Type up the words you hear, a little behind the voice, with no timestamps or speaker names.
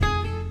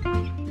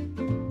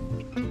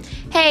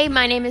Hey,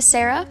 my name is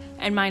Sarah.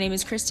 And my name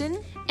is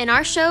Kristen. And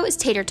our show is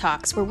Tater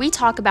Talks, where we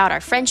talk about our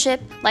friendship,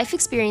 life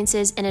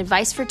experiences, and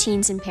advice for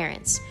teens and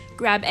parents.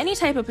 Grab any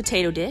type of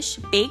potato dish,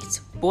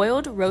 baked,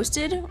 boiled,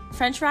 roasted,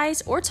 french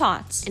fries, or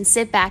tots. And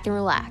sit back and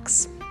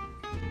relax.